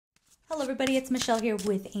Hello everybody, it's Michelle here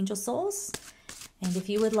with Angel Souls. And if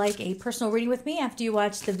you would like a personal reading with me after you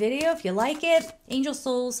watch the video, if you like it,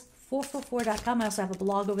 angelsouls444.com. I also have a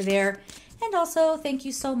blog over there. And also, thank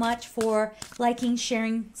you so much for liking,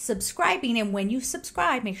 sharing, subscribing. And when you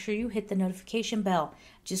subscribe, make sure you hit the notification bell.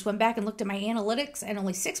 Just went back and looked at my analytics, and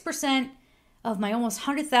only 6% of my almost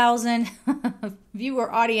 100,000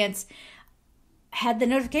 viewer audience had the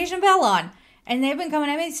notification bell on. And they've been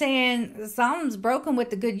coming at me saying, something's broken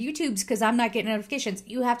with the good YouTubes because I'm not getting notifications.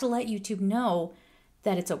 You have to let YouTube know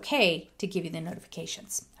that it's okay to give you the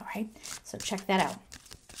notifications. All right, so check that out.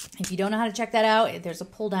 If you don't know how to check that out, there's a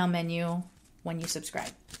pull-down menu when you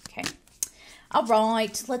subscribe. Okay. All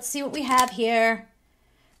right, let's see what we have here.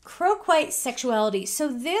 Croquite sexuality. So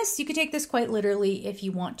this, you could take this quite literally if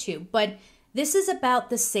you want to, but this is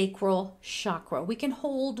about the sacral chakra. We can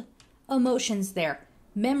hold emotions there,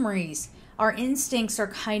 memories. Our instincts are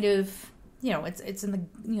kind of, it's in the,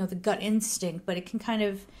 the gut instinct, but it can kind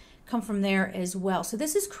of come from there as well. So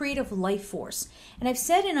this is creative life force. And I've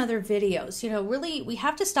said in other videos, really we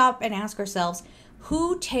have to stop and ask ourselves,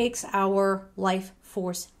 who takes our life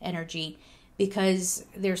force energy? Because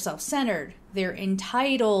they're self-centered, they're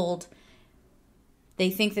entitled, they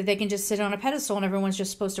think that they can just sit on a pedestal and everyone's just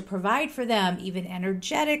supposed to provide for them, even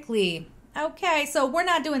energetically. Okay, so we're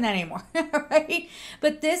not doing that anymore, right?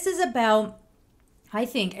 But this is about, I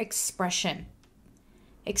think, expression.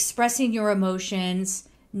 Expressing your emotions,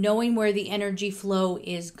 knowing where the energy flow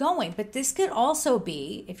is going. But this could also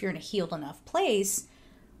be, if you're in a healed enough place,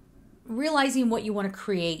 realizing what you want to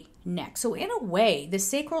create next. So in a way, the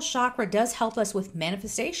sacral chakra does help us with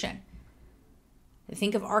manifestation.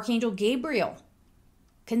 Think of Archangel Gabriel,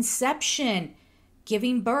 conception,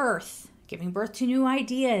 giving birth to new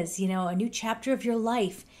ideas, a new chapter of your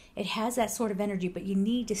life. It has that sort of energy, but you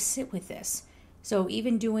need to sit with this. So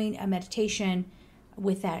even doing a meditation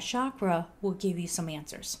with that chakra will give you some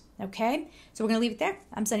answers. Okay? So we're going to leave it there.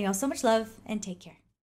 I'm sending you all so much love and take care.